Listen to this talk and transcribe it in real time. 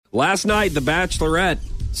Last night, The Bachelorette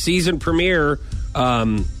season premiere.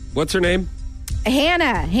 What's her name?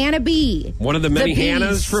 Hannah B. One of the many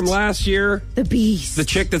Hannahs from last year. The Beast. The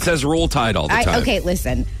chick that says Roll Tide all the time. Okay,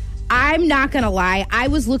 listen. I'm not going to lie. I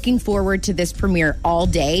was looking forward to this premiere all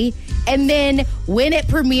day. And then when it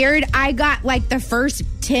premiered, I got like the first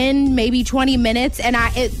 10, maybe 20 minutes. And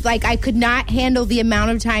I could not handle the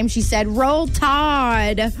amount of time she said, Roll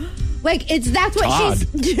Todd. Like, that's what Todd?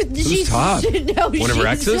 she's Todd? No, one of her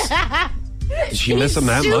exes? Did she miss him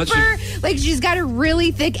that much? Like, she's got a really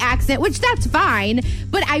thick accent, which that's fine.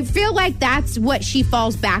 But I feel like that's what she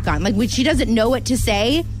falls back on. Like, when she doesn't know what to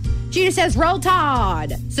say, she just says, Roll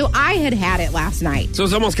Todd. So I had it last night. So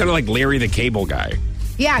it's almost kind of like Larry the Cable Guy.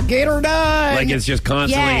 Yeah, get her done. Like, it's just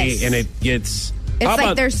constantly, yes. And it gets... It's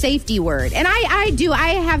like their safety word. And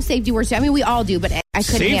I have safety words too. I mean, we all do, but I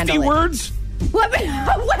couldn't handle it. Safety words? What?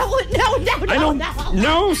 Well, no.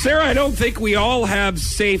 No, Sarah, I don't think we all have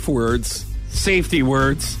safe words. Safety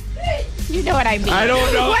words. You know what I mean. I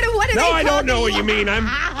don't know. What do they I call don't know me? what you mean.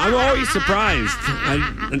 I'm always surprised.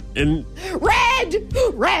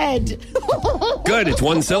 Red. Good. It's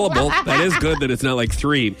one syllable. That is good that it's not like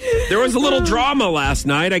three. There was a little drama last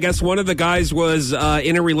night. I guess one of the guys was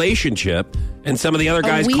in a relationship, and some of the other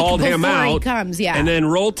guys called him out. He comes, yeah. And then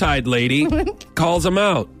Roll Tide lady calls him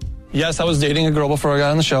out. Yes, I was dating a girl before I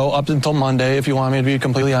got on the show, up until Monday, if you want me to be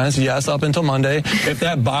completely honest. Yes, up until Monday. If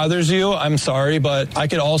that bothers you, I'm sorry, but I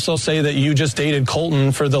could also say that you just dated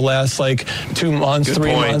Colton for the last, 2 months, Good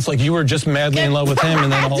 3 point. months. Like, you were just madly in love with him,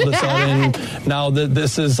 and then all of a sudden, now that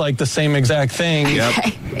this is, the same exact thing. Yep.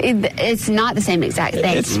 It's not the same exact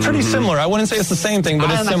thing. It's pretty similar. I wouldn't say it's the same thing, but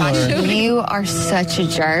it's similar. Gosh, you are such a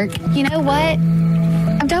jerk. You know what?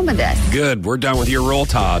 I'm done with this. Good. We're done with your Roll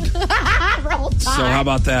Todd. Roll Todd. So how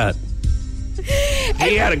about that?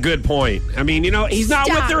 He had a good point. I mean, he's not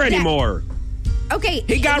with her anymore. Okay.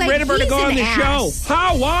 He got rid of her to go on the show.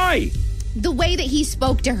 How? Why? The way that he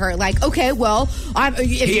spoke to her, okay, well,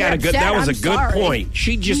 that was a good point.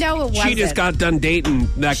 She just got done dating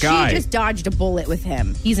that guy. She just dodged a bullet with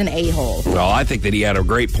him. He's an a-hole. Well, I think that he had a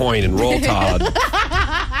great point, and Roll Todd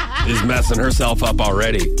is messing herself up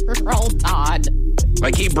already. Roll Todd.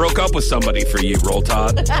 Like he broke up with somebody for you, Roll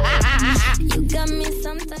Todd. You got me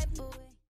some type